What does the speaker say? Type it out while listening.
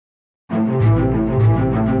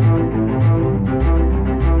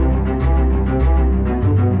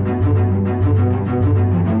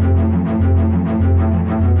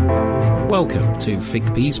welcome to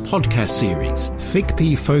FICP's podcast series,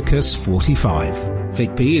 FICP Focus 45.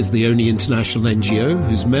 FICP is the only international NGO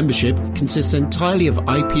whose membership consists entirely of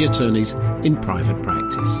IP attorneys in private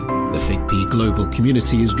practice. The FICP global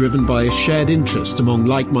community is driven by a shared interest among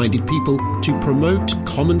like-minded people to promote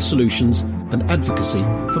common solutions and advocacy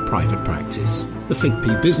for private practice. The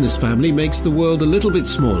FICP business family makes the world a little bit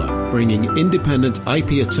smaller, bringing independent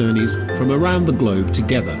IP attorneys from around the globe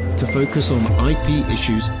together to focus on IP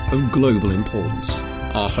issues of global importance.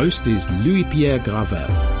 Our host is Louis-Pierre Gravel,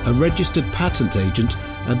 a registered patent agent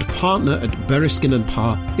and partner at Bereskin and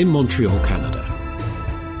Parr in Montreal, Canada.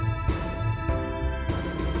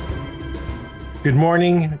 Good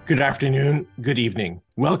morning, good afternoon, good evening.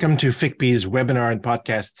 Welcome to FICP's webinar and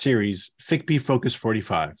podcast series, FICP Focus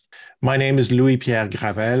 45. My name is Louis-Pierre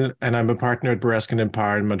Gravel, and I'm a partner at Bereskin and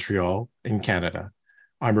Parr in Montreal, in Canada.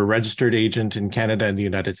 I'm a registered agent in Canada and the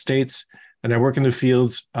United States, and I work in the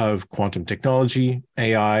fields of quantum technology,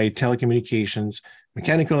 AI, telecommunications,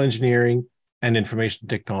 mechanical engineering, and information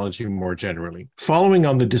technology more generally. Following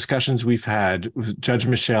on the discussions we've had with Judge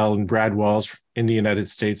Michel and Brad Walls in the United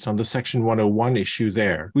States on the Section 101 issue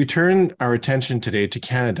there, we turn our attention today to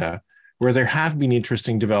Canada, where there have been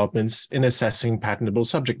interesting developments in assessing patentable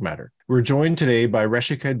subject matter. We're joined today by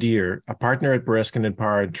Reshika Dhir, a partner at Bereskin and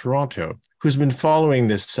Parr in Toronto, who's been following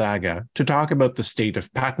this saga to talk about the state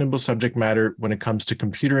of patentable subject matter when it comes to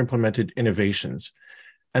computer-implemented innovations,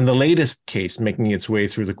 and the latest case making its way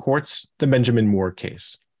through the courts, the Benjamin Moore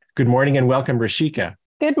case. Good morning and welcome, Reshika.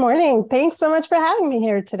 Good morning. Thanks so much for having me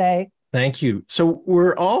here today. Thank you. So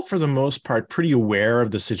we're all, for the most part, pretty aware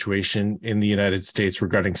of the situation in the United States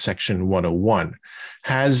regarding Section 101.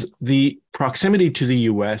 Has the proximity to the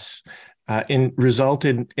U.S.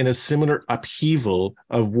 Resulted in a similar upheaval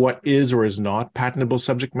of what is or is not patentable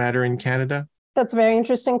subject matter in Canada? That's a very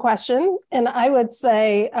interesting question. And I would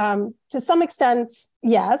say, to some extent,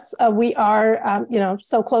 yes, we are,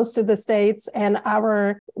 so close to the States, and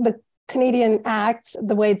the Canadian Act,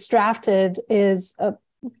 the way it's drafted,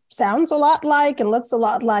 sounds a lot like and looks a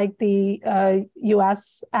lot like the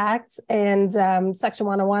U.S. Act and Section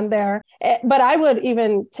 101 there. But I would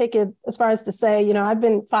even take it as far as to say, I've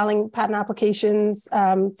been filing patent applications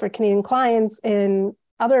for Canadian clients in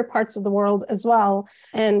other parts of the world as well,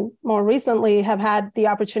 and more recently have had the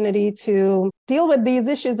opportunity to deal with these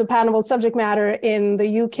issues of patentable subject matter in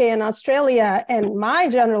the UK and Australia. And my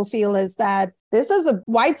general feel is that this is a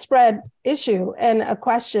widespread issue and a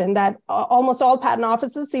question that almost all patent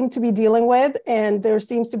offices seem to be dealing with, and there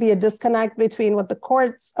seems to be a disconnect between what the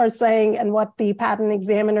courts are saying and what the patent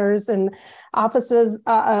examiners and offices,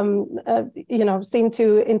 seem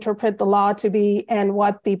to interpret the law to be, and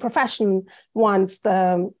what the profession wants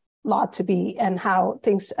the law to be, and how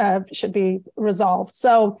things should be resolved.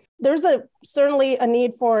 So there's certainly a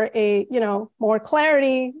need for more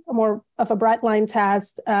clarity, more of a bright line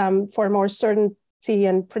test, for more certainty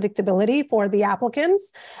and predictability for the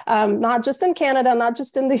applicants, not just in Canada, not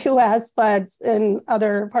just in the US, but in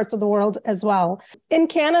other parts of the world as well. In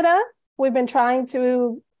Canada, we've been trying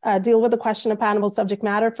to deal with the question of patentable subject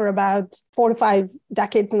matter for about 4 to 5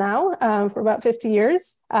 decades now, for about 50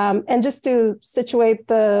 years. And just to situate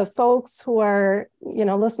the folks who are,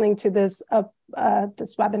 listening to this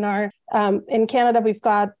webinar, in Canada, we've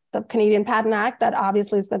got the Canadian Patent Act that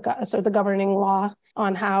obviously is the governing law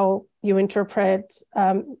on how you interpret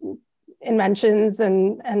inventions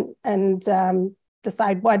and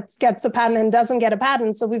decide what gets a patent and doesn't get a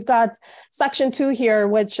patent. So we've got Section 2 here,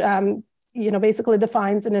 which basically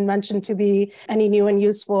defines an invention to be any new and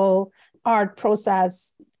useful art,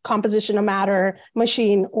 process, composition of matter,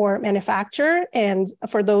 machine, or manufacture. And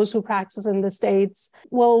for those who practice in the States,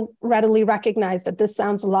 will readily recognize that this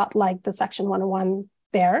sounds a lot like the Section 101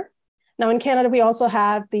 there. Now, in Canada, we also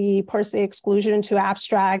have the per se exclusion to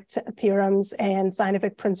abstract theorems and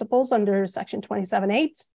scientific principles under Section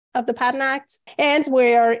 27(8) of the Patent Act. And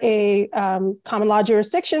we're a common law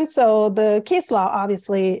jurisdiction, so the case law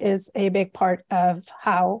obviously is a big part of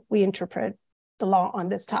how we interpret the law on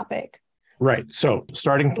this topic. Right. So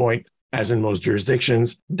starting point, as in most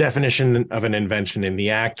jurisdictions, definition of an invention in the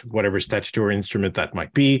Act, whatever statutory instrument that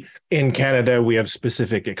might be. In Canada, we have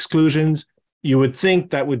specific exclusions. You would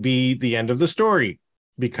think that would be the end of the story,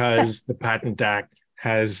 because the Patent Act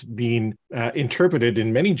has been interpreted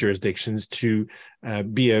in many jurisdictions to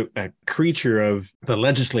be a creature of the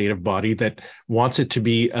legislative body that wants it to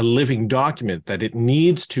be a living document, that it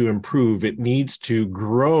needs to improve, it needs to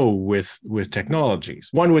grow with technologies.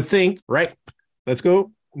 One would think, right, let's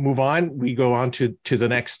move on. We go on to the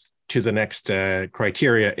next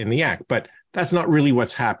criteria in the Act. But that's not really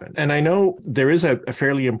what's happened. And I know there is a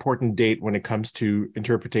fairly important date when it comes to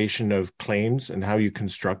interpretation of claims and how you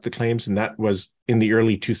construct the claims, and that was in the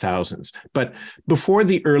early 2000s. But before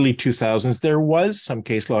the early 2000s, there was some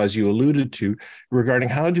case law, as you alluded to, regarding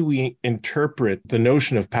how do we interpret the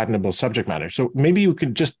notion of patentable subject matter. So maybe you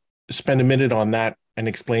could just spend a minute on that and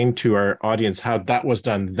explain to our audience how that was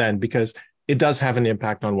done then, because it does have an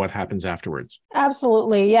impact on what happens afterwards.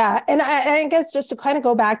 Absolutely. Yeah. And I guess just to kind of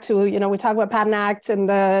go back to, we talk about Patent Act and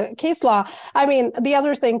the case law. I mean, the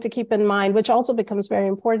other thing to keep in mind, which also becomes very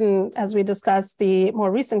important as we discuss the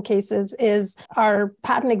more recent cases, is our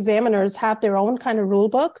patent examiners have their own kind of rule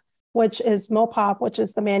book, which is MOPOP, which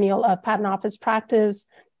is the Manual of Patent Office Practice.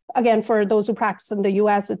 Again, for those who practice in the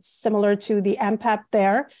US, it's similar to the MPEP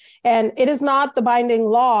there. And it is not the binding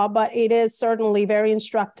law, but it is certainly very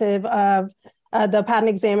instructive of the patent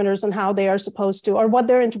examiners and how they are supposed to, or what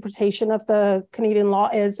their interpretation of the Canadian law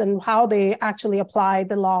is and how they actually apply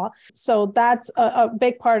the law. So that's a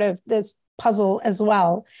big part of this puzzle as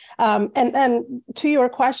well. And to your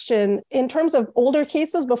question, in terms of older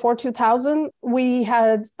cases before 2000, we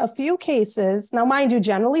had a few cases. Now, mind you,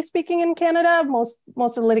 generally speaking in Canada, most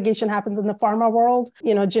of the litigation happens in the pharma world,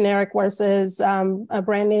 generic versus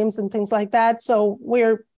brand names and things like that. So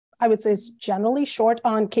I would say, generally short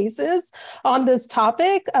on cases on this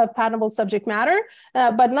topic of patentable subject matter.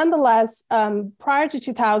 But nonetheless, prior to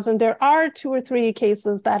 2000, there are 2 or 3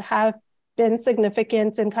 cases that have been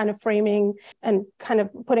significant in kind of framing and kind of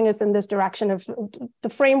putting us in this direction of the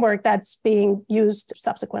framework that's being used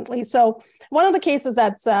subsequently. So one of the cases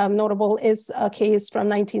that's notable is a case from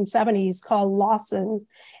 1970s called Lawson.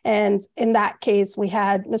 And in that case, we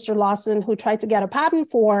had Mr. Lawson who tried to get a patent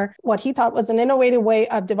for what he thought was an innovative way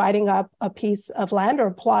of dividing up a piece of land or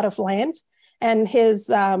a plot of land. And his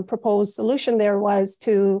proposed solution there was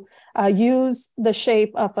to use the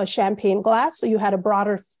shape of a champagne glass. So you had a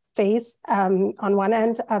broader face on one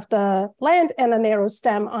end of the land and a narrow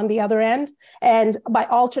stem on the other end. And by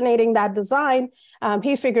alternating that design,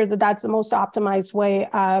 he figured that that's the most optimized way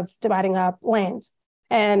of dividing up land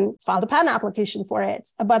and filed a patent application for it.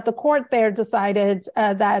 But the court there decided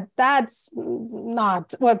that that's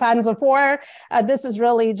not what patents are for. This is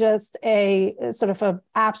really just a sort of an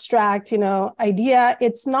abstract, idea.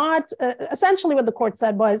 It's not, essentially what the court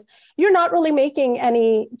said was, you're not really making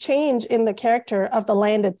any change in the character of the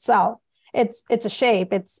land itself. It's a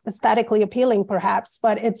shape, it's aesthetically appealing perhaps,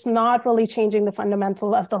 but it's not really changing the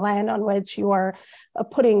fundamental of the land on which you are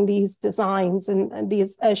putting these designs and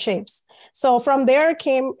these shapes. So from there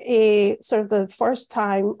came a sort of the first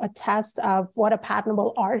time a test of what a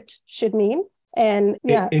patentable art should mean. And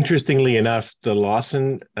yeah. Interestingly enough,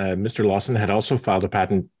 Mr. Lawson had also filed a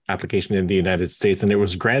patent application in the United States, and it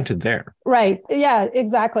was granted there. Right. Yeah,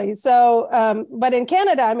 exactly. So, but in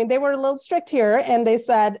Canada, I mean, they were a little strict here, and they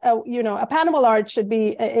said, a patentable art should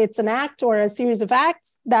be, it's an act or a series of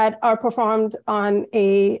acts that are performed on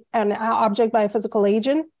an object by a physical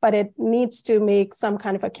agent, but it needs to make some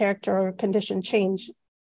kind of a character or condition change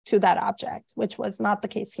to that object, which was not the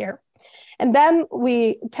case here. And then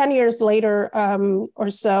 10 years later or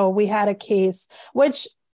so, we had a case which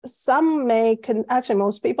some actually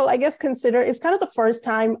most people, I guess, consider it's kind of the first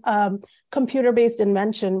time computer-based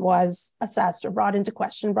invention was assessed or brought into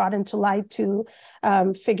question, brought into light to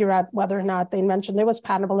figure out whether or not the invention there was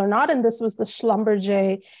patentable or not. And this was the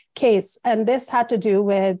Schlumberger case. And this had to do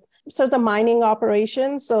with sort of the mining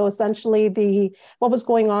operation. So essentially what was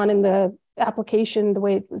going on in the application, the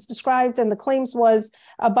way it was described and the claims was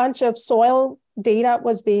a bunch of soil data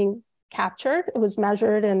was being captured, it was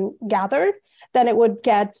measured and gathered, then it would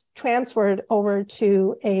get transferred over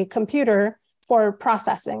to a computer for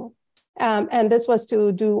processing. And this was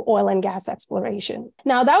to do oil and gas exploration.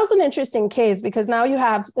 Now, that was an interesting case because now you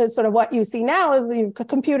have sort of what you see now is a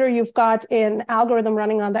computer, you've got an algorithm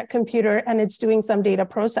running on that computer and it's doing some data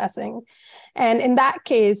processing. And in that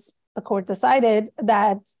case, the court decided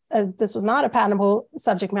that this was not a patentable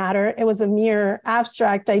subject matter. It was a mere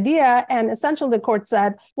abstract idea. And essentially the court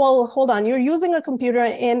said, well, hold on, you're using a computer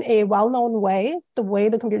in a well-known way, the way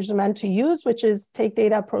the computers are meant to use, which is take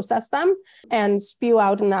data, process them, and spew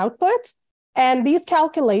out an output. And these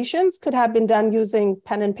calculations could have been done using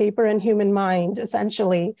pen and paper and human mind,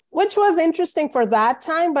 essentially, which was interesting for that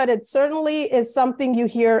time, but it certainly is something you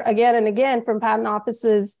hear again and again from patent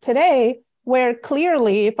offices today, where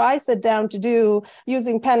clearly if I sit down to do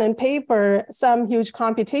using pen and paper, some huge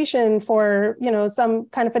computation for, some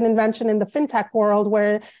kind of an invention in the fintech world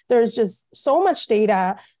where there's just so much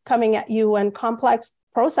data coming at you and complex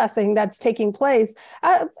processing that's taking place,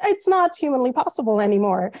 it's not humanly possible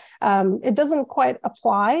anymore. It doesn't quite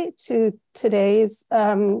apply to today's,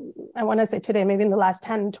 and when I say today, maybe in the last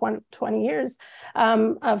 10, 20 years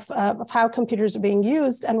of how computers are being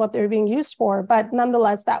used and what they're being used for. But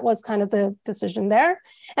nonetheless, that was kind of the decision there.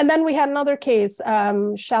 And then we had another case,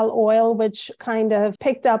 Shell Oil, which kind of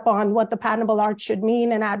picked up on what the patentable art should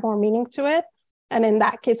mean and add more meaning to it. And in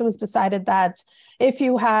that case, it was decided that if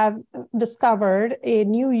you have discovered a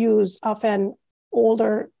new use of an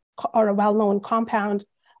older or a well-known compound,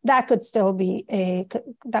 that could still be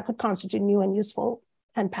that could constitute new and useful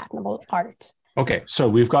and patentable art. Okay, so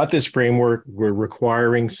we've got this framework. We're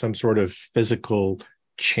requiring some sort of physical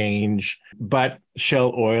change, but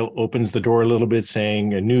Shell Oil opens the door a little bit,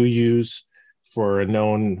 saying a new use for a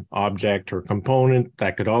known object or component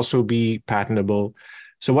that could also be patentable.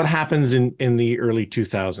 So what happens in the early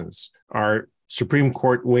 2000s? Our Supreme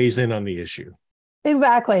Court weighs in on the issue.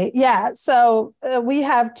 Exactly. Yeah. So we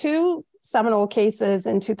have two seminal cases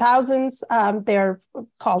in 2000s. They're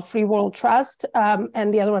called Free World Trust,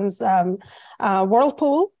 and the other one's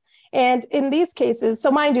Whirlpool. And in these cases,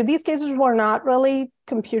 so mind you, these cases were not really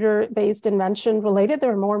computer-based invention related. They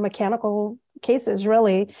were more mechanical cases,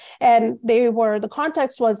 really. And the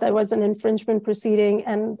context was there was an infringement proceeding,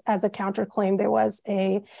 and as a counterclaim, there was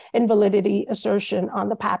a invalidity assertion on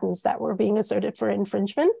the patents that were being asserted for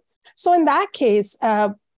infringement. So in that case,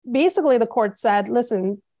 basically the court said,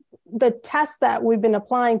 listen, the test that we've been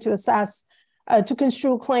applying to assess, to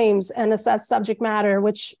construe claims and assess subject matter,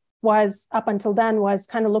 which was up until then was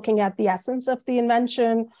kind of looking at the essence of the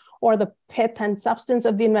invention or the pith and substance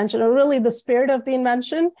of the invention, or really the spirit of the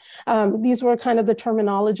invention. These were kind of the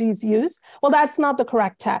terminologies used. Well, that's not the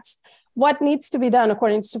correct test. What needs to be done,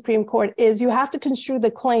 according to Supreme Court, is you have to construe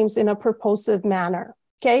the claims in a purposive manner,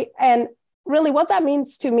 okay? And really what that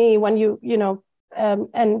means to me when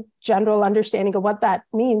and general understanding of what that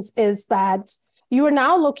means is that you are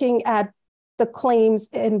now looking at the claims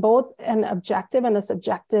in both an objective and a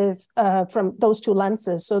subjective from those two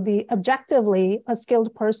lenses. So the objectively, a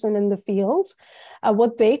skilled person in the field,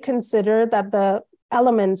 what they consider that the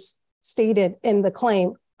elements stated in the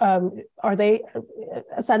claim, are they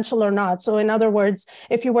essential or not? So in other words,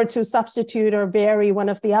 if you were to substitute or vary one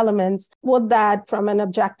of the elements, would that from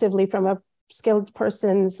a skilled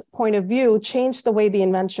person's point of view change the way the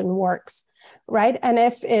invention works? Right. And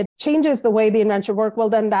if it changes the way the invention worked, well,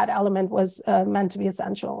 then that element was meant to be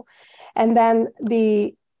essential. And then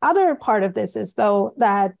the other part of this is, though,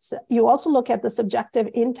 that you also look at the subjective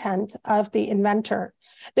intent of the inventor.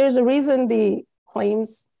 There's a reason the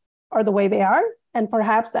claims are the way they are, and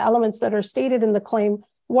perhaps the elements that are stated in the claim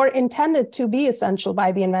were intended to be essential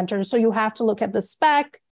by the inventor. So you have to look at the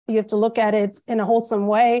spec, you have to look at it in a wholesome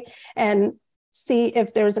way and see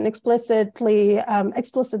if there's an explicit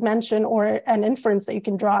mention or an inference that you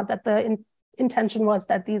can draw that the intention was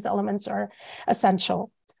that these elements are essential.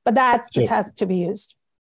 But that's the test to be used.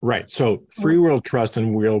 Right. So Free World Trust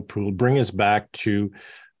and Whirlpool bring us back to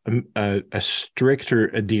a stricter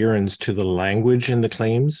adherence to the language in the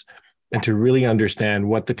claims and to really understand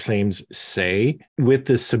what the claims say with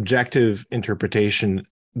this subjective interpretation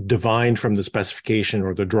divined from the specification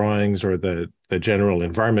or the drawings or the general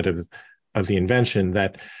environment of the invention,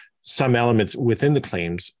 that some elements within the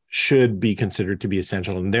claims should be considered to be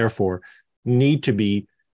essential and therefore need to be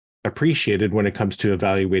appreciated when it comes to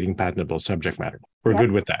evaluating patentable subject matter. We're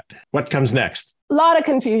good with that. What comes next? A lot of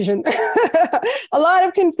confusion, a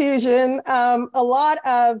lot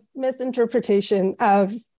of misinterpretation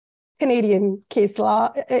of Canadian case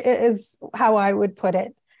law is how I would put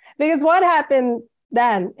it. Because what happened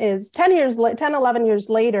then is 11 years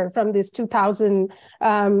later from these 2000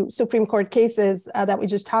 Supreme Court cases that we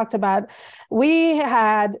just talked about,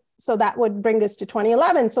 so that would bring us to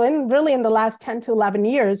 2011. So in the last 10 to 11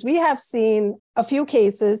 years, we have seen a few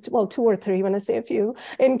cases, well, 2 or 3 when I say a few,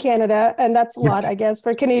 in Canada, and that's a lot, I guess,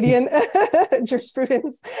 for Canadian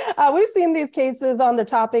jurisprudence. We've seen these cases on the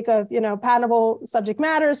topic of, patentable subject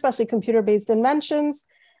matter, especially computer-based inventions.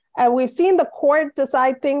 We've seen the court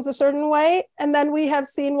decide things a certain way, and then we have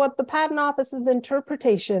seen what the Patent Office's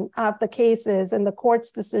interpretation of the cases and the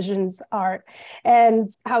court's decisions are, and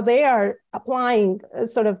how they are applying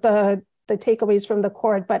sort of the takeaways from the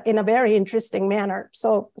court, but in a very interesting manner.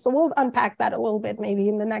 So we'll unpack that a little bit maybe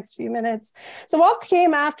in the next few minutes. So what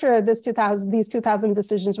came after these 2000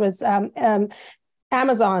 decisions was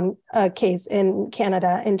Amazon case in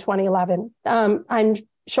Canada in 2011. I'm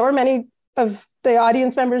sure many of the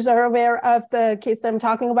audience members are aware of the case that I'm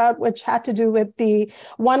talking about, which had to do with the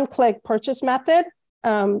one-click purchase method.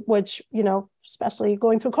 which, especially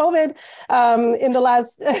going through COVID, in the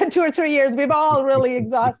last 2 or 3 years, we've all really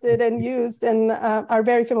exhausted and used and are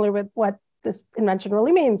very familiar with what this invention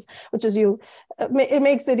really means, which is it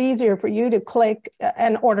makes it easier for you to click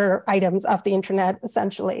and order items off the internet,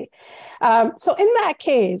 essentially. So in that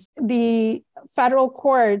case, the federal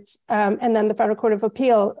court and then the Federal Court of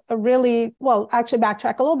Appeal actually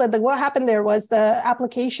backtrack a little bit. What happened there was the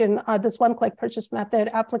application, this one-click purchase method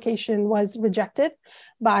application was rejected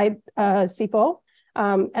by CIPO.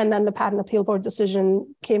 And then the Patent Appeal Board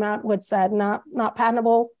decision came out, which said not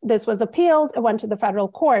patentable. This was appealed. It went to the federal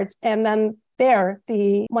court. And then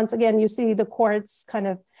once again, you see the courts kind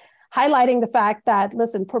of highlighting the fact that,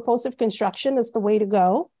 listen, purposive construction is the way to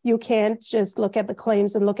go. You can't just look at the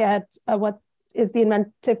claims and look at what is the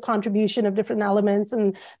inventive contribution of different elements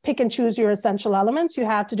and pick and choose your essential elements. You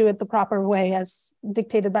have to do it the proper way as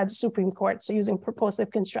dictated by the Supreme Court. So using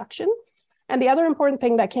purposive construction. And the other important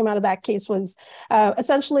thing that came out of that case was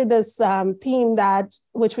essentially this theme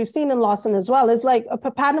which we've seen in Lawson as well, is like a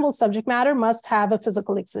patentable subject matter must have a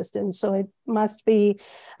physical existence. So it must have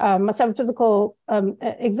a physical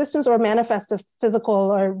existence or manifest a physical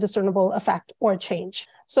or discernible effect or change.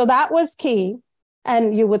 So that was key.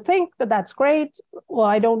 And you would think that that's great.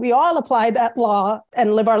 Why don't we all apply that law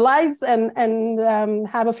and live our lives and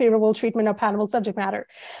have a favorable treatment of patentable subject matter?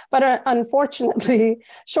 But unfortunately,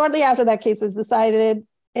 shortly after that case was decided,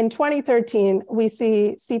 in 2013, we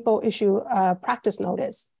see CIPO issue a practice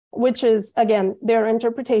notice, which is, again, their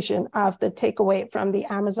interpretation of the takeaway from the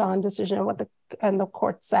Amazon decision and what the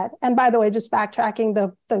court said. And by the way, just backtracking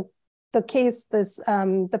the case,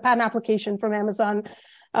 the patent application from Amazon,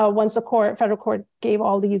 once the federal court gave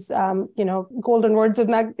all these, golden words of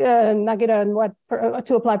Nagita and what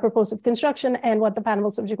to apply purposive construction and what the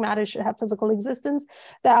patentable subject matter should have physical existence,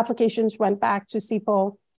 the applications went back to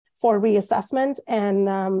CIPO for reassessment, and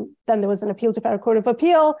then there was an appeal to Federal Court of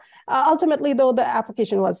Appeal. Ultimately, though, the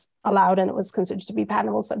application was allowed and it was considered to be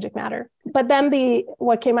patentable subject matter. But then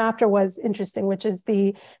what came after was interesting, which is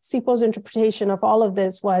the CIPO's interpretation of all of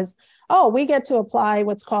this was, we get to apply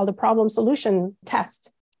what's called a problem solution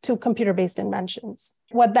test to computer-based inventions.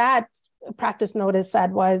 What that practice notice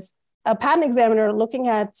said was a patent examiner looking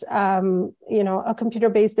at, a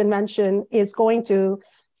computer-based invention is going to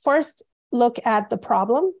first look at the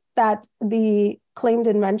problem that the claimed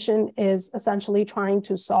invention is essentially trying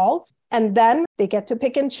to solve. And then they get to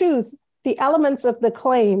pick and choose the elements of the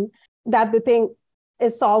claim that the thing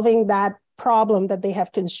is solving that problem that they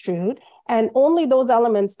have construed. And only those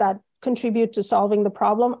elements that contribute to solving the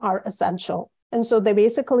problem are essential. And so they're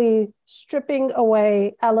basically stripping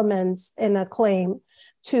away elements in a claim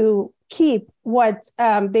to keep what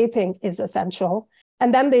they think is essential.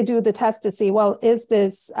 And then they do the test to see, is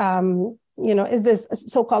this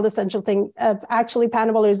so-called essential thing actually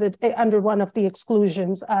patentable, or is it under one of the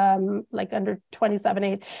exclusions, like under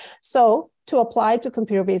 27.8? So to apply to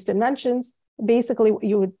computer-based inventions, basically what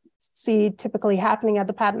you would see typically happening at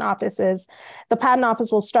the patent office is the patent office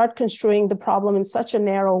will start construing the problem in such a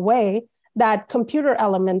narrow way that computer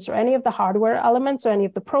elements or any of the hardware elements or any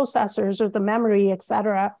of the processors or the memory, et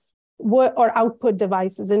cetera, or output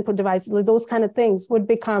devices, input devices, those kind of things would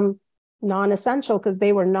become non-essential because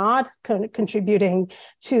they were not contributing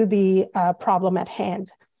to the problem at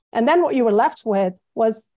hand. And then what you were left with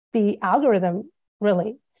was the algorithm,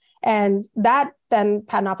 really. And that then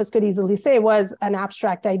Patent Office could easily say was an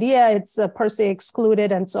abstract idea. It's per se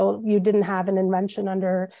excluded. And so you didn't have an invention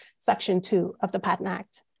under Section 2 of the Patent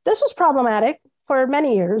Act. This was problematic for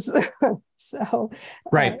many years.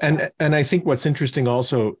 Right. And I think what's interesting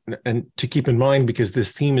also, and to keep in mind, because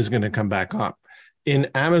this theme is going to come back up, in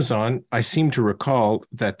Amazon, I seem to recall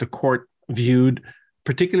that the court viewed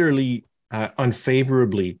particularly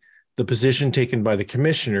unfavorably the position taken by the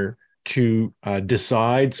commissioner to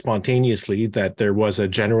decide spontaneously that there was a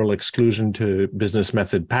general exclusion to business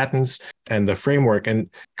method patents and the framework. And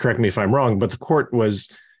correct me if I'm wrong, but the court was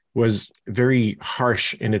very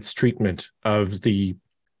harsh in its treatment of the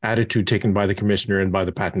attitude taken by the commissioner and by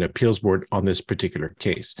the Patent Appeals Board on this particular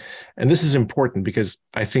case. And this is important because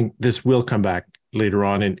I think this will come back later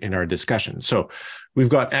on in our discussion. So we've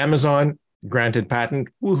got Amazon granted patent,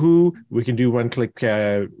 woohoo, we can do one-click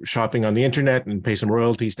shopping on the internet and pay some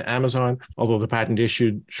royalties to Amazon, although the patent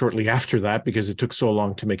issued shortly after that because it took so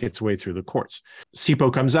long to make its way through the courts.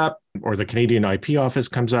 CIPO comes up, or the Canadian IP Office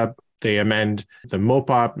comes up, they amend the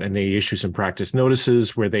MOPOP and they issue some practice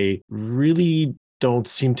notices where they really don't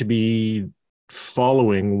seem to be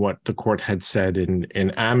following what the court had said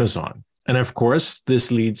in Amazon. And of course, this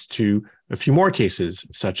leads to a few more cases,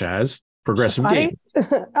 such as Progressive Gain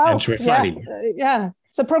and Shwefati. Yeah.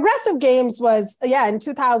 So Progressive Games was, in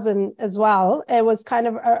 2000 as well. It was kind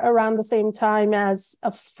of around the same time as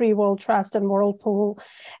a Free Will Trust and Whirlpool.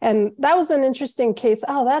 And that was an interesting case.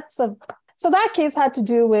 So that case had to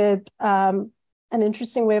do with an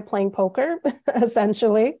interesting way of playing poker,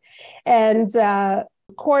 essentially. And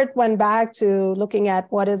court went back to looking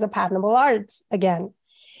at what is a patentable art again.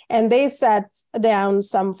 And they set down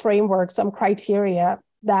some framework, some criteria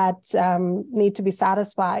that need to be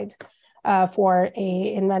satisfied for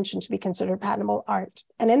a invention to be considered patentable art.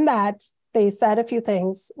 And in that, they said a few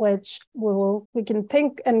things, which we can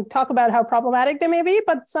think and talk about how problematic they may be,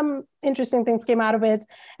 but some interesting things came out of it.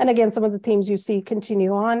 And again, some of the themes you see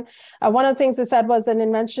continue on. One of the things they said was an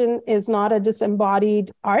invention is not a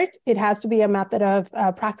disembodied art. It has to be a method of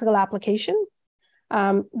practical application.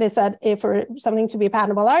 They said if for something to be a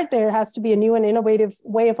patentable art, there has to be a new and innovative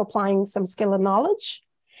way of applying some skill and knowledge,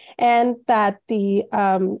 and that the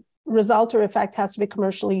result or effect has to be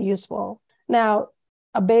commercially useful. Now,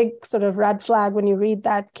 a big sort of red flag when you read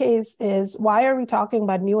that case is, why are we talking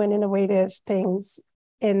about new and innovative things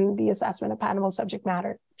in the assessment of patentable subject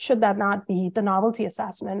matter? Should that not be the novelty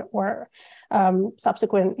assessment or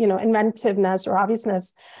subsequent, inventiveness or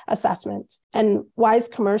obviousness assessment? And why is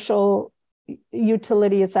commercial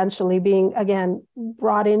utility essentially being, again,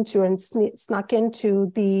 brought into and snuck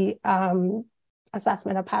into the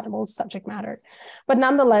assessment of patentable subject matter? But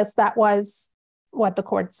nonetheless, that was what the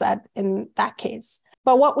court said in that case.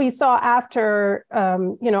 But what we saw after,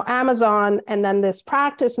 Amazon and then this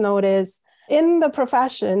practice notice in the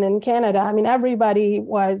profession in Canada, I mean, everybody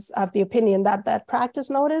was of the opinion that that practice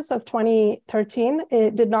notice of 2013,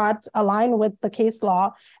 it did not align with the case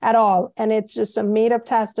law at all. And it's just a made-up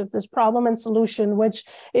test of this problem and solution, which,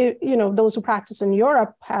 those who practice in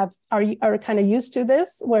Europe are kind of used to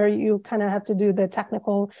this, where you kind of have to do the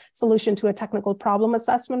technical solution to a technical problem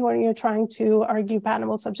assessment when you're trying to argue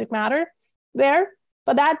patentable subject matter there.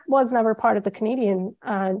 But that was never part of the Canadian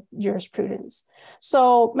jurisprudence.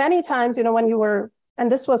 So many times, when you were,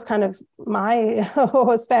 and this was kind of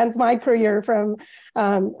spans my career from,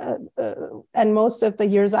 and most of the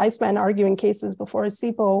years I spent arguing cases before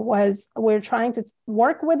CIPO was, we're trying to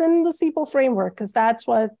work within the CIPO framework, because that's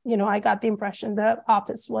what, I got the impression the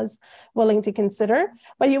office was willing to consider.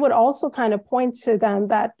 But you would also kind of point to them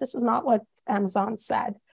that this is not what Amazon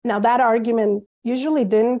said. Now, that argument usually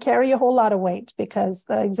didn't carry a whole lot of weight because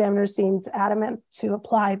the examiner seemed adamant to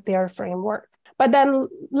apply their framework. But then,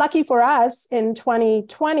 lucky for us, in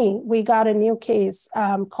 2020, we got a new case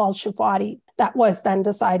called Shafati that was then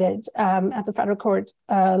decided at the federal court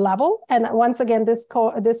level. And once again, this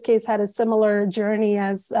case had a similar journey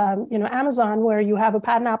as Amazon, where you have a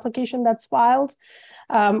patent application that's filed,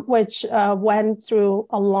 which went through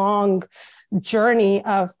a long journey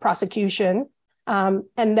of prosecution. And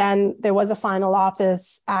then there was a final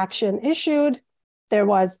office action issued. There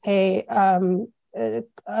was a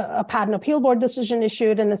patent appeal board decision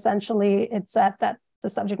issued, and essentially it said that the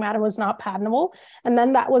subject matter was not patentable. And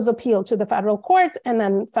then that was appealed to the federal court, and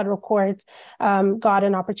then federal court got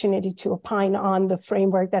an opportunity to opine on the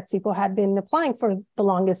framework that CIPO had been applying for the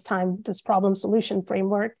longest time, this problem solution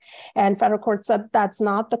framework. And federal court said that's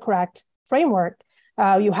not the correct framework.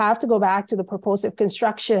 You have to go back to the purposive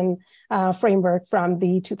construction framework from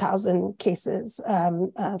the 2000 cases,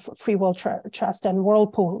 Free Will Trust and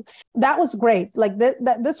Whirlpool. That was great. Like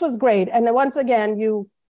this was great. And then once again, you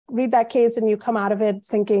read that case and you come out of it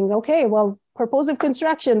thinking, okay, well, purposive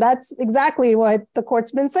construction, that's exactly what the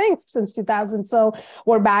court's been saying since 2000. So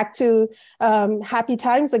we're back to happy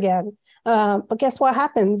times again. But guess what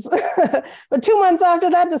happens? But 2 months after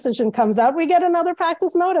that decision comes out, we get another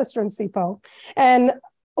practice notice from CIPO. And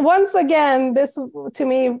once again, this to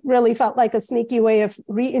me really felt like a sneaky way of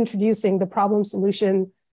reintroducing the problem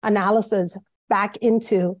solution analysis back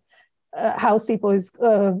into how CIPO is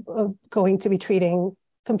going to be treating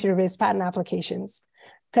computer-based patent applications.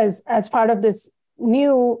 Because as part of this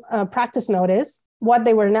new practice notice, what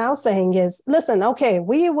they were now saying is, listen, okay,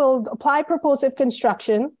 we will apply purposive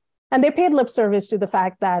construction. And they paid lip service to the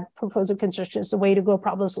fact that purposive construction is the way to go,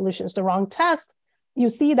 problem solution is the wrong test. You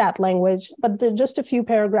see that language, but just a few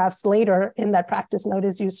paragraphs later in that practice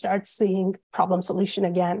notice, you start seeing problem solution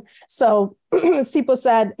again. So CIPO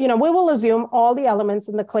said, we will assume all the elements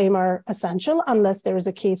in the claim are essential unless there is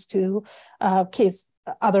a case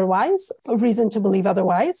otherwise, a reason to believe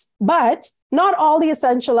otherwise. But not all the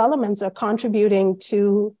essential elements are contributing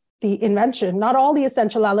to the invention. Not all the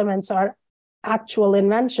essential elements are actual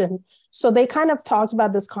invention. So they kind of talked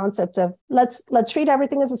about this concept of let's treat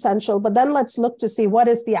everything as essential, but then let's look to see what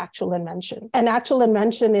is the actual invention. And actual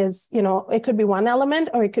invention is, it could be one element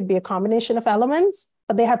or it could be a combination of elements,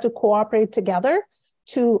 but they have to cooperate together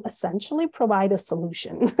to essentially provide a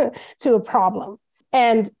solution to a problem.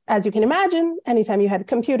 And as you can imagine, anytime you had a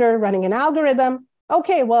computer running an algorithm,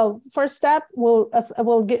 okay, well, first step, we'll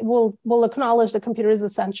acknowledge the computer is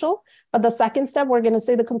essential. But the second step, we're going to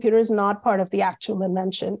say the computer is not part of the actual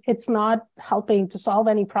invention. It's not helping to solve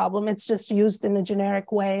any problem. It's just used in a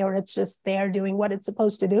generic way, or it's just there doing what it's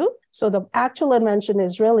supposed to do. So the actual invention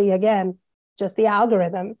is really, again, just the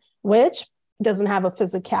algorithm, which doesn't have a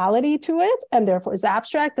physicality to it, and therefore is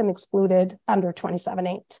abstract and excluded under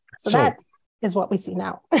 27.8. So that is what we see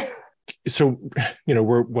now. So,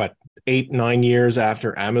 we're what, 8-9 years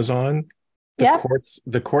after Amazon?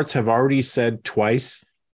 The courts have already said twice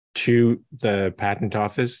to the patent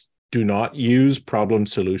office, do not use problem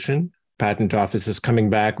solution. Patent office is coming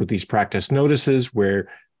back with these practice notices where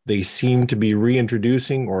they seem to be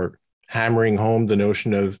reintroducing or hammering home the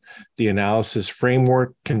notion of the analysis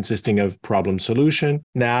framework consisting of problem solution.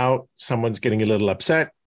 Now someone's getting a little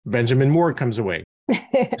upset. Benjamin Moore comes away.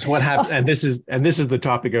 So what happened, and this is the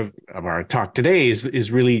topic of our talk today,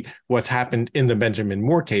 is really what's happened in the Benjamin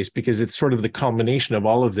Moore case, because it's sort of the culmination of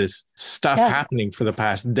all of this stuff happening for the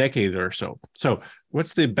past decade or so. So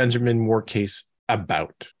what's the Benjamin Moore case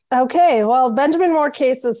about? Okay, well, Benjamin Moore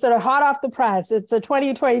case is sort of hot off the press. It's a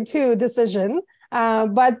 2022 decision,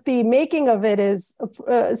 but the making of it is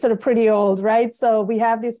sort of pretty old, right? So we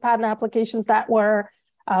have these patent applications that were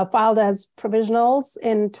filed as provisionals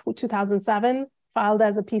in 2007, filed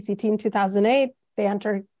as a PCT in 2008. They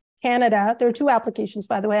entered Canada. There are two applications,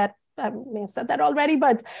 by the way. I may have said that already,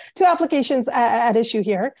 but two applications at issue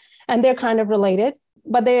here, and they're kind of related.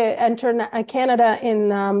 But they entered Canada in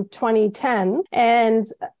 2010, and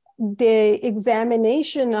the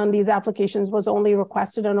examination on these applications was only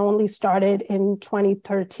requested and only started in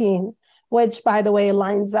 2013, which, by the way,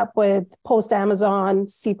 lines up with post-Amazon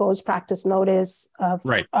CIPO's practice notice of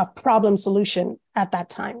problem solution at that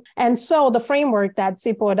time. And so the framework that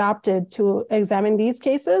CIPO adopted to examine these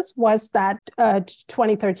cases was that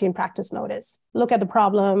 2013 practice notice. Look at the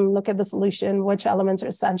problem, look at the solution, which elements are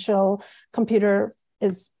essential. Computer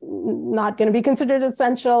is not going to be considered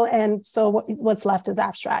essential, and so what's left is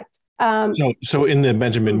abstract. So in the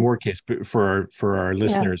Benjamin Moore case, for our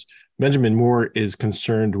listeners, Benjamin Moore is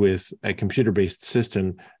concerned with a computer-based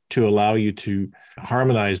system to allow you to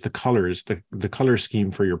harmonize the colors, the color scheme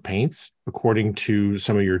for your paints according to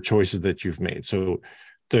some of your choices that you've made. So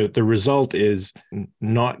the result is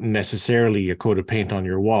not necessarily a coat of paint on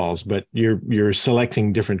your walls, but you're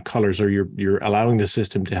selecting different colors, or you're allowing the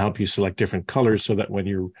system to help you select different colors so that when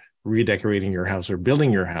you're redecorating your house or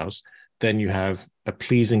building your house, then you have a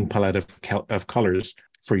pleasing palette of colors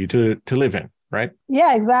for you to live in, right?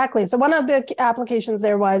 Yeah, exactly. So one of the applications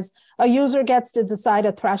there was a user gets to decide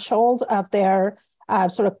a threshold of their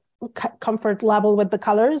sort of comfort level with the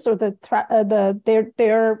colors, or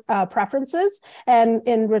their preferences, and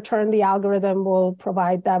in return the algorithm will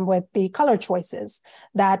provide them with the color choices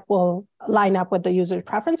that will line up with the user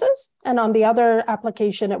preferences. And on the other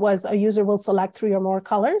application, it was a user will select 3 or more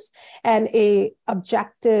colors, and a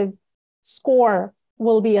objective score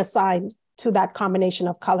will be assigned to that combination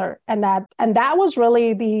of color. And that was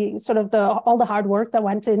really the sort of all the hard work that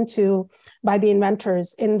went into by the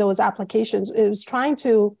inventors in those applications. It was trying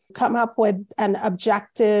to come up with an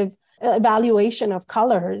objective evaluation of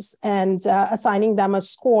colors and assigning them a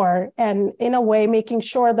score, and in a way making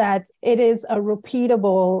sure that it is a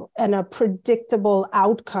repeatable and a predictable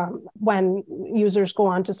outcome when users go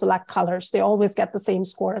on to select colors. They always get the same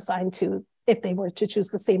score assigned to if they were to choose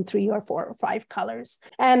the same 3 or 4 or 5 colors.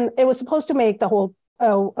 And it was supposed to make the whole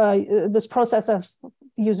this process of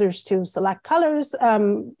users to select colors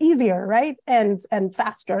easier, right? And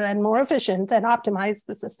faster and more efficient, and optimize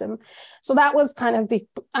the system. So that was kind of the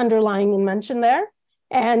underlying invention there.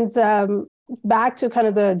 And back to kind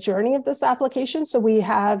of the journey of this application. So we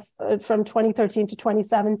have from 2013 to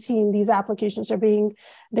 2017, these applications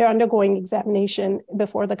they're undergoing examination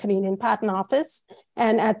before the Canadian Patent Office.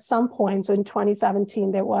 And at some point, so in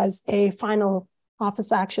 2017, there was a final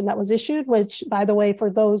office action that was issued, which, by the way, for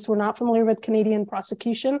those who are not familiar with Canadian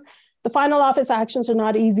prosecution, the final office actions are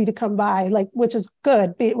not easy to come by, which is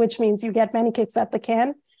good, which means you get many kicks at the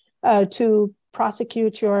can to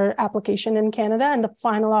prosecute your application in Canada. And the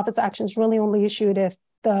final office action is really only issued if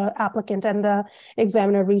the applicant and the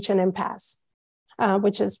examiner reach an impasse,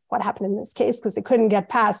 which is what happened in this case, because they couldn't get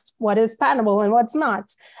past what is patentable and what's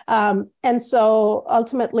not. And so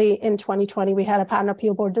ultimately in 2020, we had a Patent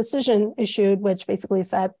Appeal Board decision issued, which basically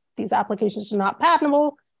said these applications are not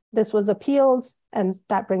patentable. This was appealed, and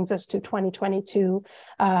that brings us to 2022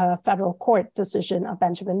 federal court decision of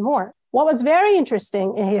Benjamin Moore. What was very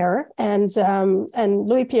interesting here, and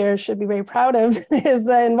Louis Pierre should be very proud of his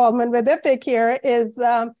involvement with IPIC here, is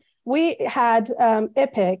we had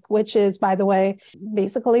IPIC, which is, by the way,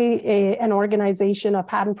 basically an organization of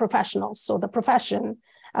patent professionals. So the profession,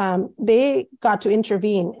 they got to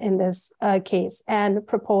intervene in this case and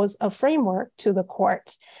propose a framework to the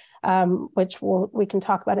court, which we can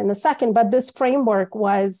talk about in a second. But this framework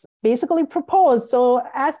was basically proposed so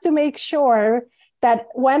as to make sure that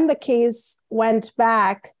when the case went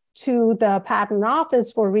back to the patent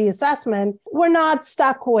office for reassessment, we're not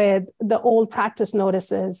stuck with the old practice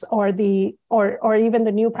notices or even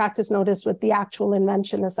the new practice notice with the actual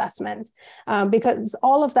invention assessment, because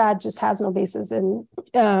all of that just has no basis in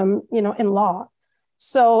law.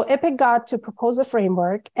 So IPIC got to propose a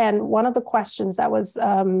framework, and one of the questions that was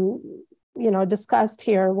discussed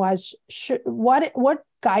here was what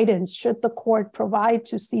guidance should the court provide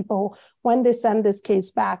to SIPO when they send this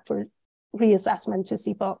case back for reassessment to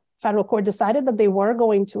SIPO? Federal court decided that they were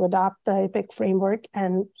going to adopt the IPIC framework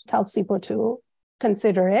and tell SIPO to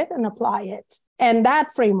consider it and apply it. And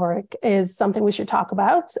that framework is something we should talk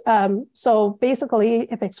about. So basically,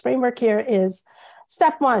 IPIC's framework here is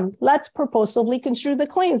step one, let's purposively construe the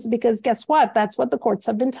claims, because guess what? That's what the courts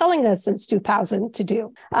have been telling us since 2000 to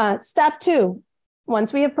do. Step two,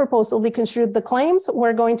 once we have purposively construed the claims,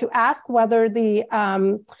 we're going to ask whether there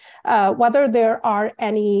are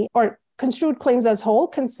any, or construed claims as whole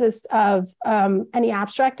consist of any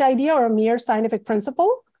abstract idea or a mere scientific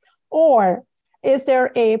principle, or is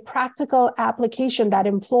there a practical application that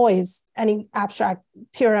employs any abstract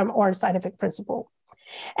theorem or scientific principle?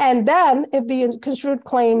 And then if the construed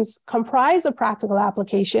claims comprise a practical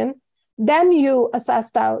application, then you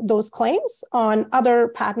assess those claims on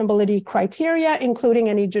other patentability criteria, including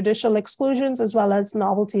any judicial exclusions, as well as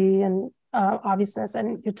novelty and obviousness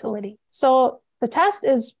and utility. So the test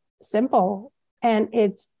is simple, and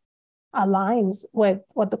it aligns with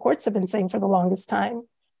what the courts have been saying for the longest time.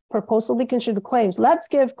 Purposefully construe the claims. Let's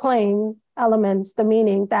give claim elements the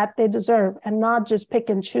meaning that they deserve and not just pick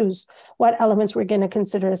and choose what elements we're going to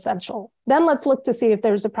consider essential. Then let's look to see if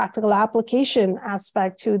there's a practical application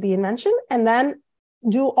aspect to the invention, and then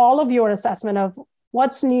do all of your assessment of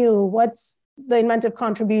what's new, what's the inventive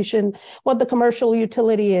contribution, what the commercial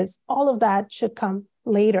utility is. All of that should come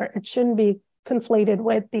later. It shouldn't be conflated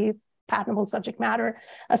with the patentable subject matter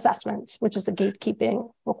assessment, which is a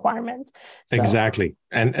gatekeeping requirement. So, exactly.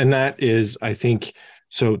 And that is, I think,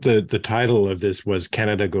 so the title of this was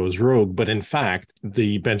Canada Goes Rogue, but in fact,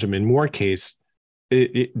 the Benjamin Moore case,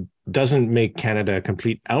 it doesn't make Canada a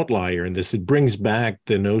complete outlier in this. It brings back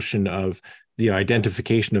the notion of the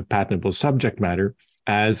identification of patentable subject matter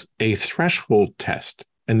as a threshold test.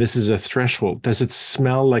 And this is a threshold. Does it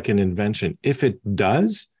smell like an invention? If it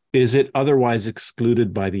does, is it otherwise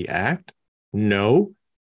excluded by the Act? No.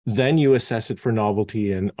 Then you assess it for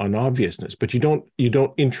novelty and unobviousness, but you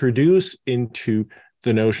don't introduce into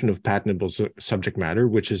the notion of patentable subject matter,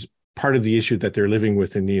 which is part of the issue that they're living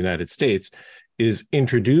with in the United States, is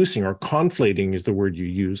introducing, or conflating is the word you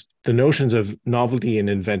used, the notions of novelty and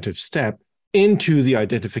inventive step into the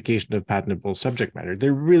identification of patentable subject matter.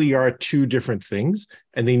 There really are two different things,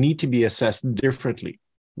 and they need to be assessed differently.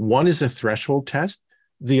 One is a threshold test.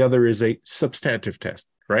 The other is a substantive test,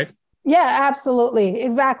 right? Yeah, absolutely.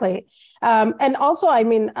 Exactly. And also, I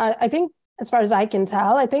mean, I think as far as I can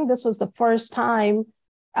tell, I think this was the first time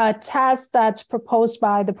a test that's proposed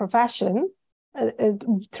by the profession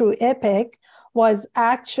through IPIC was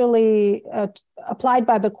actually applied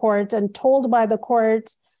by the court and told by the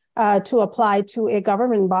court to apply to a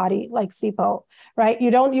government body like SIPO, right?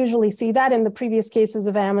 You don't usually see that in the previous cases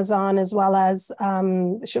of Amazon as well as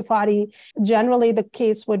Shafati. Generally, the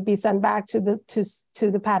case would be sent back to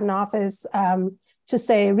the patent office to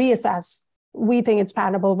say, reassess. We think it's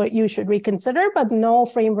patentable, but you should reconsider. But no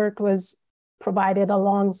framework was provided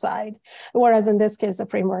alongside. Whereas in this case, a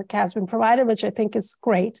framework has been provided, which I think is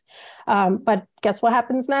great. But guess what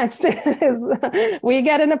happens next is we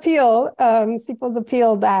get an appeal. SIPO's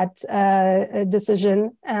appeal that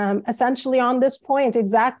decision essentially on this point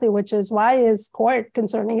exactly, which is why is court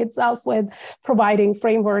concerning itself with providing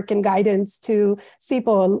framework and guidance to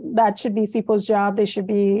SIPO? That should be SIPO's job.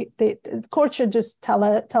 The court should just tell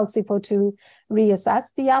SIPO to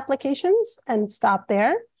reassess the applications and stop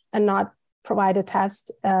there and not provide a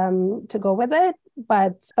test to go with it,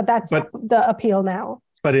 but that's the appeal now.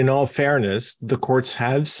 But in all fairness, the courts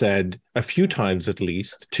have said a few times at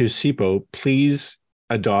least to SIPO, please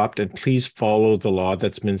adopt and please follow the law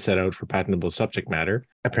that's been set out for patentable subject matter.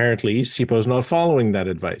 Apparently, SIPO is not following that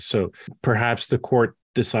advice. So perhaps the court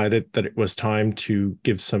decided that it was time to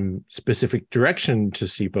give some specific direction to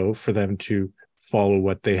CIPO for them to follow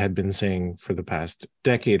what they had been saying for the past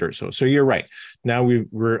decade or so. So you're right. Now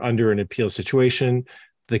we're under an appeal situation.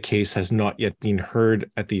 The case has not yet been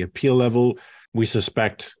heard at the appeal level. We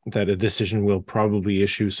suspect that a decision will probably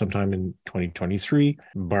issue sometime in 2023,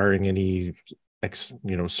 barring any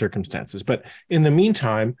circumstances. But in the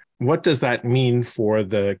meantime, what does that mean for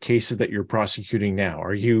the cases that you're prosecuting now?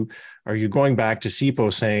 Are you going back to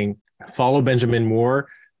CIPO saying, follow Benjamin Moore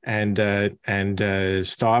and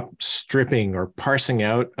stop stripping or parsing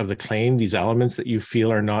out of the claim these elements that you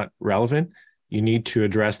feel are not relevant? You need to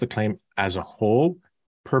address the claim as a whole,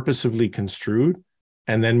 purposively construed,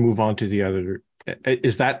 and then move on to the other.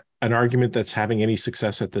 Is that an argument that's having any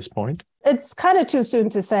success at this point? It's kind of too soon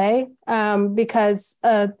to say because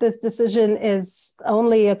this decision is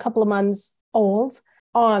only a couple of months old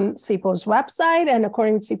on CIPO's website. And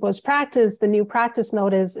according to CIPO's practice, the new practice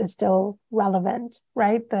notice is still relevant,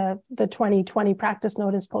 right? The 2020 practice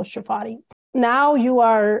notice post-Shafati. Now you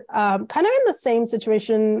are kind of in the same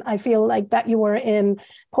situation, I feel like, that you were in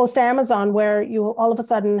post-Amazon, where you all of a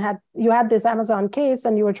sudden had this Amazon case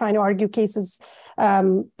and you were trying to argue cases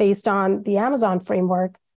based on the Amazon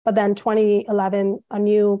framework. But then 2011, a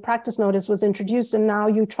new practice notice was introduced, and now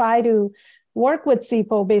you try to work with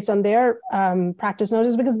CIPO based on their practice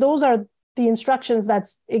notice, because those are the instructions that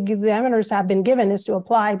examiners have been given, is to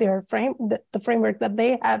apply their the framework that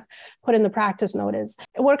they have put in the practice notice.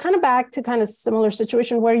 We're kind of back to kind of similar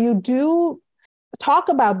situation where you do talk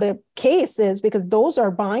about the cases because those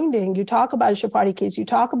are binding. You talk about the Shafati case, you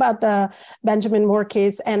talk about the Benjamin Moore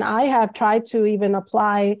case, and I have tried to even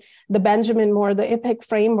apply the Benjamin Moore, the IPIC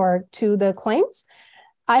framework to the claims.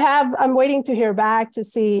 I'm waiting to hear back to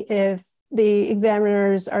see if the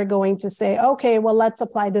examiners are going to say, okay, well, let's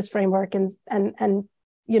apply this framework and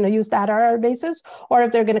use that on our basis, or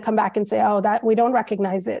if they're going to come back and say, oh, that we don't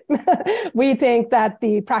recognize it. We think that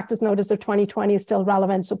the practice notice of 2020 is still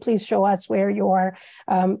relevant. So please show us where your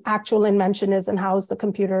actual invention is and how is the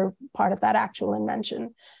computer part of that actual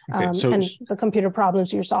invention, and the computer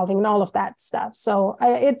problems you're solving and all of that stuff. So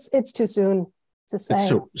it's too soon to say.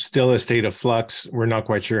 So still a state of flux. We're not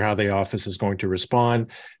quite sure how the office is going to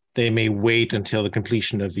respond. They may wait until the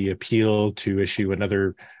completion of the appeal to issue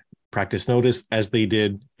another practice notice, as they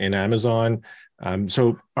did in Amazon. All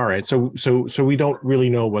right. So we don't really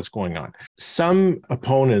know what's going on. Some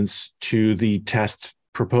opponents to the test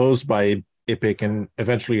proposed by IPIC and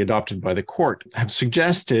eventually adopted by the court have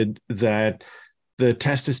suggested that the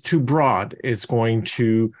test is too broad. It's going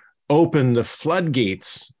to open the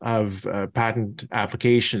floodgates of patent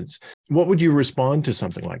applications. What would you respond to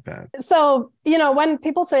something like that? So, when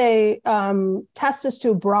people say test is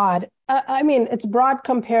too broad, it's broad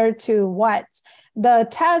compared to what? The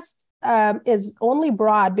test is only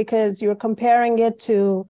broad because you're comparing it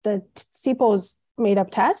to the CIPO's made-up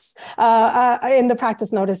tests in the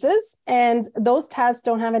practice notices, and those tests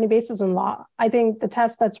don't have any basis in law. I think the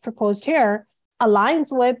test that's proposed here aligns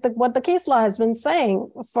with what the case law has been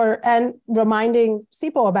saying and reminding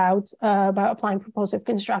CIPO about applying purposive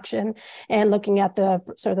construction and looking at the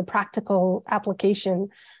sort of the practical application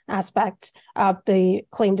aspect of the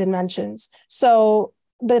claimed inventions. So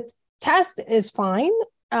the test is fine.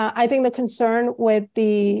 I think the concern with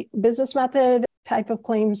the business method type of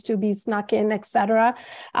claims to be snuck in, et cetera,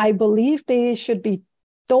 I believe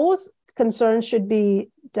those concerns should be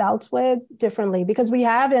dealt with differently, because we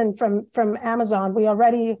have from Amazon, we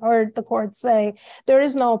already heard the court say there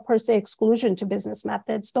is no per se exclusion to business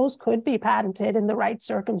methods. Those could be patented in the right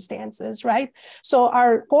circumstances, right? So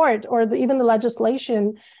our court or even the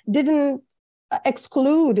legislation didn't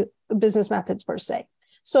exclude business methods per se.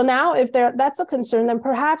 So now if that's a concern, then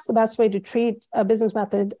perhaps the best way to treat a business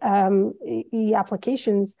method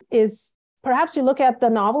applications is perhaps you look at the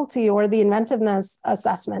novelty or the inventiveness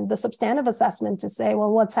assessment, the substantive assessment, to say, well,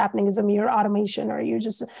 what's happening is a mere automation, or you're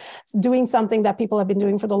just doing something that people have been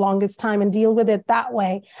doing for the longest time, and deal with it that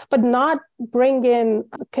way, but not bring in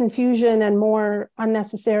confusion and more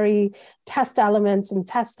unnecessary test elements and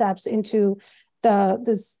test steps into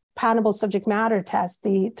this patentable subject matter test,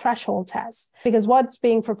 the threshold test. Because what's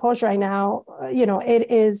being proposed right now, it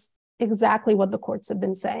is exactly what the courts have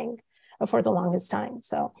been saying for the longest time.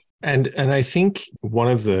 So. And I think one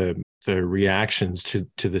of the reactions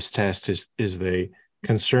to this test is the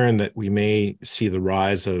concern that we may see the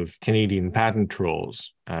rise of Canadian patent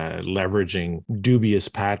trolls leveraging dubious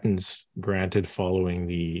patents granted following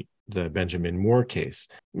the Benjamin Moore case.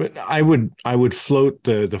 But I would float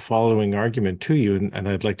the following argument to you, and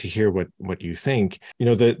I'd like to hear what you think.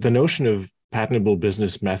 The notion of patentable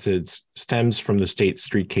business methods stems from the State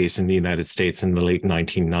Street case in the United States in the late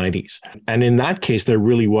 1990s. And in that case, there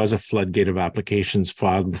really was a floodgate of applications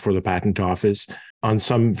filed before the Patent Office on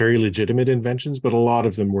some very legitimate inventions, but a lot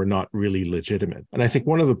of them were not really legitimate. And I think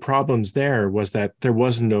one of the problems there was that there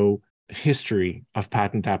was no history of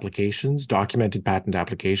patent applications, documented patent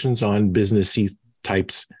applications on businessy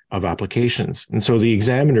types of applications. And so the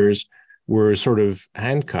examiners were sort of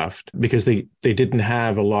handcuffed because they didn't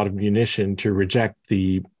have a lot of munition to reject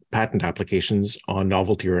the patent applications on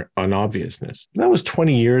novelty or on obviousness. That was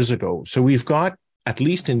 20 years ago. So we've got, at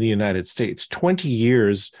least in the United States, 20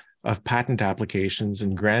 years of patent applications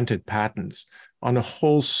and granted patents on a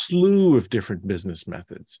whole slew of different business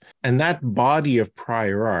methods. And that body of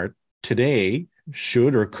prior art today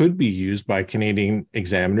should or could be used by Canadian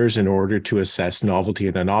examiners in order to assess novelty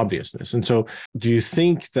and unobviousness. And so do you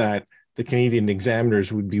think that the Canadian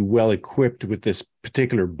examiners would be well equipped with this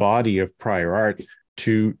particular body of prior art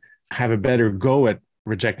to have a better go at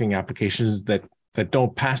rejecting applications that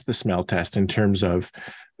don't pass the smell test in terms of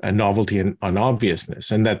novelty and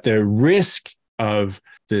unobviousness, and that the risk of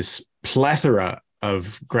this plethora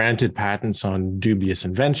of granted patents on dubious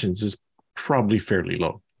inventions is probably fairly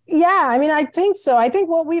low? Yeah, I mean, I think so. I think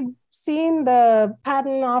what we've seen the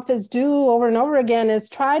Patent Office do over and over again is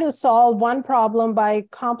try to solve one problem by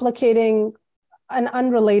complicating an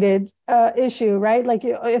unrelated issue, right? Like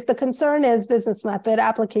if the concern is business method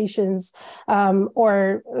applications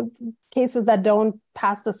or cases that don't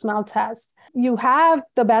pass the smell test, you have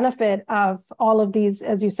the benefit of all of these,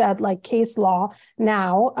 as you said, like case law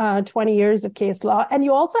now, 20 years of case law. And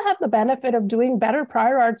you also have the benefit of doing better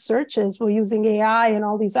prior art searches. We're using AI and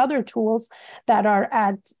all these other tools that are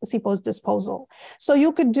at CIPO's disposal. So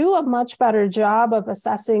you could do a much better job of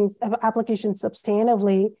assessing applications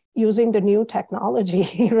substantively using the new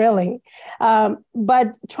technology, really.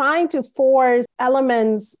 But trying to force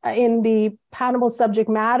elements in the patentable subject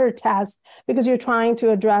matter test because you're trying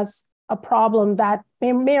to address a problem that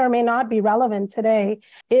may or may not be relevant today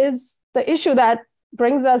is the issue that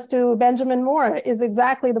brings us to Benjamin Moore is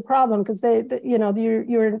exactly the problem, because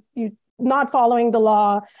you're not following the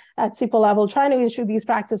law at CIPO level, trying to issue these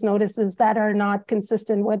practice notices that are not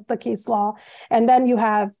consistent with the case law. And then you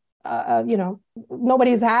have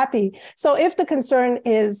nobody's happy. So if the concern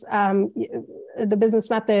is the business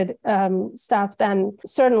method stuff, then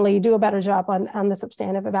certainly do a better job on the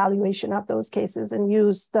substantive evaluation of those cases and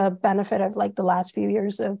use the benefit of like the last few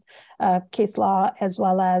years of case law as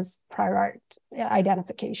well as prior art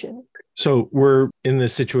identification. So we're in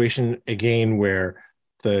this situation again where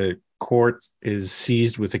the court is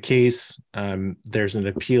seized with a case. There's an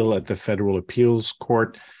appeal at the Federal Appeals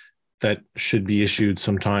Court that should be issued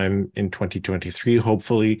sometime in 2023,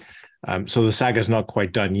 hopefully. So the saga is not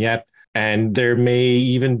quite done yet. And there may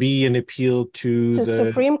even be an appeal to the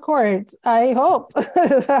Supreme Court, I hope.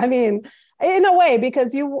 I mean, in a way,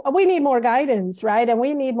 because we need more guidance, right? And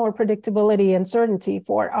we need more predictability and certainty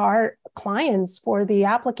for our clients, for the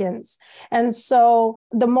applicants. And so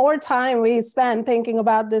the more time we spend thinking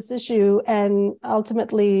about this issue and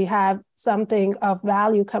ultimately have something of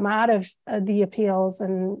value come out of the appeals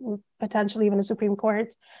and potentially even a Supreme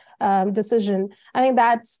Court decision, I think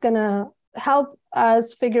that's going to help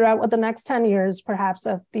us figure out what the next 10 years, perhaps,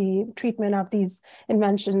 of the treatment of these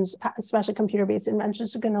inventions, especially computer-based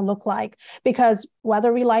inventions, are going to look like. Because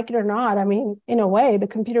whether we like it or not, I mean, in a way, the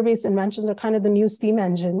computer-based inventions are kind of the new steam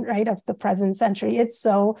engine, right, of the present century. It's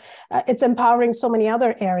empowering so many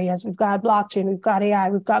other areas. We've got blockchain, we've got AI,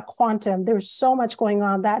 we've got quantum. There's so much going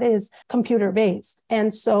on that is computer-based.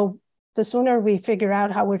 And so the sooner we figure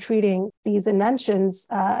out how we're treating these inventions,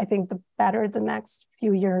 I think the better the next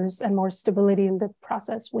few years and more stability in the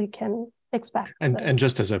process we can expect. And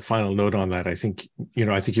just as a final note on that, I think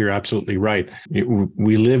you're absolutely right.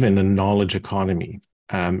 We live in a knowledge economy,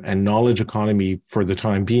 and knowledge economy for the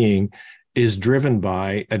time being is driven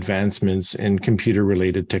by advancements in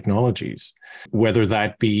computer-related technologies, whether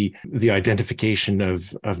that be the identification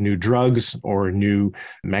of new drugs or new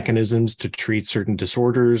mechanisms to treat certain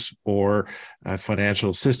disorders, or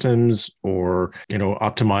financial systems, or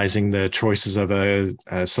optimizing the choices of a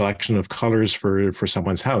selection of colors for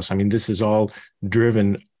someone's house. I mean, this is all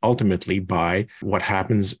driven ultimately by what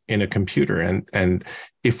happens in a computer. And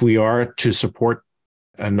if we are to support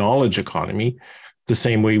a knowledge economy the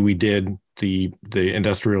same way we did the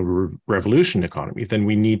industrial revolution economy, then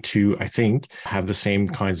we need to, I think, have the same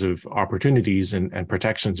kinds of opportunities and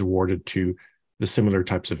protections awarded to the similar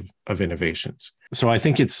types of innovations. So I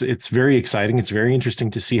think it's very exciting. It's very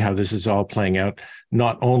interesting to see how this is all playing out,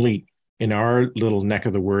 not only in our little neck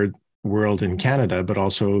of the world in Canada, but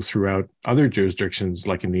also throughout other jurisdictions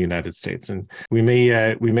like in the United States. And we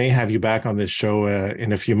may have you back on this show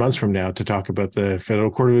in a few months from now to talk about the Federal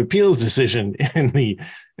Court of Appeals decision in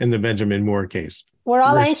the Benjamin Moore case. We're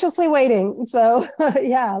all anxiously waiting. So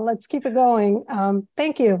yeah, let's keep it going.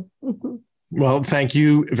 Thank you. Well, thank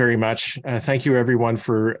you very much. Thank you, everyone,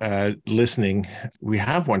 for listening. We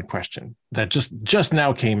have one question that just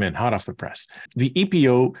now came in, hot off the press. The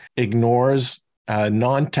EPO ignores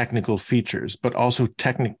non-technical features, but also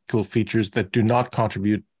technical features that do not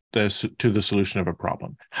contribute to the solution of a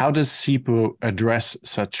problem. How does CIPO address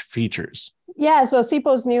such features? Yeah, so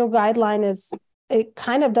CIPO's new guideline it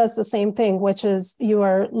kind of does the same thing, which is you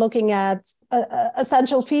are looking at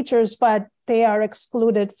essential features, but they are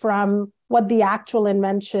excluded from what the actual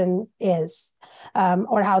invention is,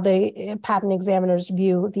 or how the patent examiners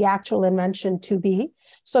view the actual invention to be.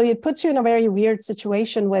 So it puts you in a very weird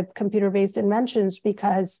situation with computer-based inventions,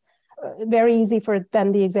 because very easy for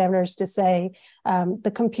then the examiners to say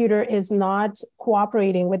the computer is not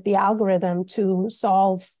cooperating with the algorithm to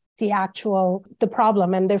solve the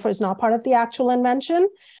problem, and therefore it's not part of the actual invention.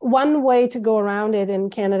 One way to go around it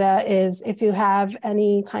in Canada is if you have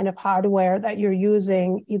any kind of hardware that you're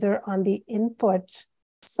using either on the input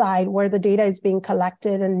side where the data is being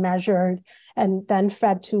collected and measured and then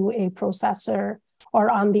fed to a processor,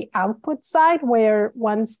 or on the output side where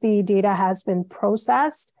once the data has been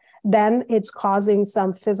processed, then it's causing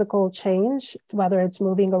some physical change, whether it's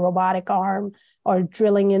moving a robotic arm or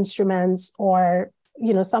drilling instruments or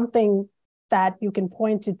something that you can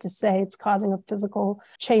point to say it's causing a physical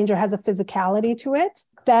change or has a physicality to it,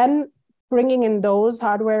 then bringing in those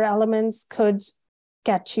hardware elements could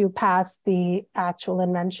get you past the actual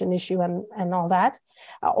invention issue and all that.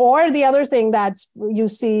 Or the other thing that you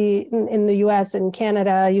see in the US and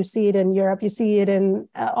Canada, you see it in Europe, you see it in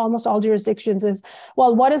almost all jurisdictions is,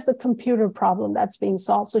 well, what is the computer problem that's being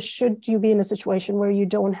solved? So should you be in a situation where you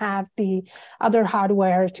don't have the other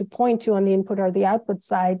hardware to point to on the input or the output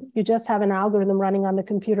side, you just have an algorithm running on the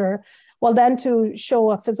computer, well, then to show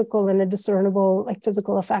a physical and a discernible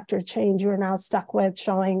physical effect or change, you're now stuck with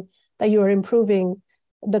showing that you are improving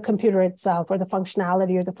the computer itself or the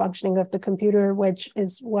functionality or the functioning of the computer, which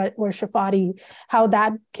is where Shafati, how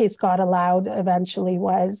that case got allowed eventually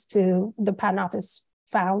was the patent office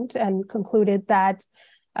found and concluded that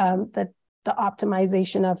the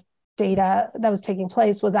optimization of data that was taking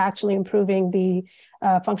place was actually improving the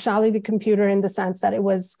functionality of the computer, in the sense that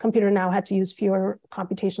computer now had to use fewer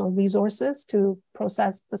computational resources to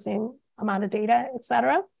process the same amount of data, et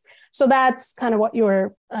cetera. So that's kind of what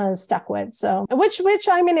you're stuck with. So, which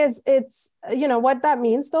I mean it's what that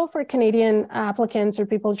means though for Canadian applicants or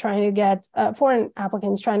people trying to get foreign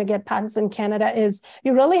applicants trying to get patents in Canada is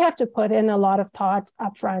you really have to put in a lot of thought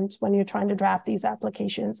upfront when you're trying to draft these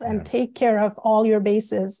applications and take care of all your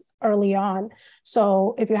bases early on.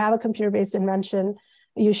 So if you have a computer-based invention,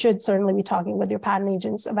 you should certainly be talking with your patent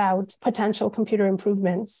agents about potential computer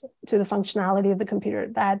improvements to the functionality of the computer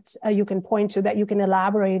that you can point to, that you can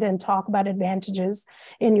elaborate and talk about advantages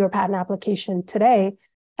in your patent application today.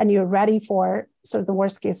 And you're ready for sort of the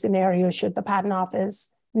worst case scenario should the patent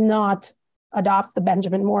office not adopt the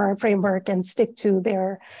Benjamin Moore framework and stick to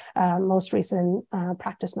their most recent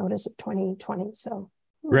practice notice of 2020. So.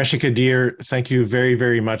 Reshika, Dhir, thank you very,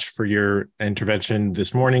 very much for your intervention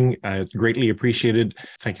this morning. It's greatly appreciated.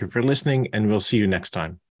 Thank you for listening, and we'll see you next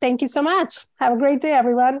time. Thank you so much. Have a great day,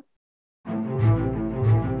 everyone.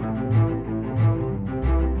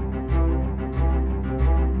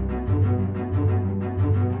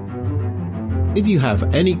 If you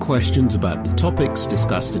have any questions about the topics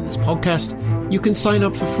discussed in this podcast, you can sign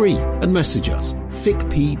up for free and message us,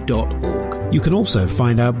 ficp.org. You can also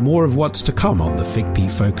find out more of what's to come on the FICP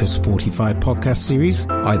Focus 45 podcast series,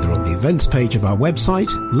 either on the events page of our website,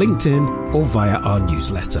 LinkedIn, or via our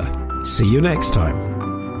newsletter. See you next time.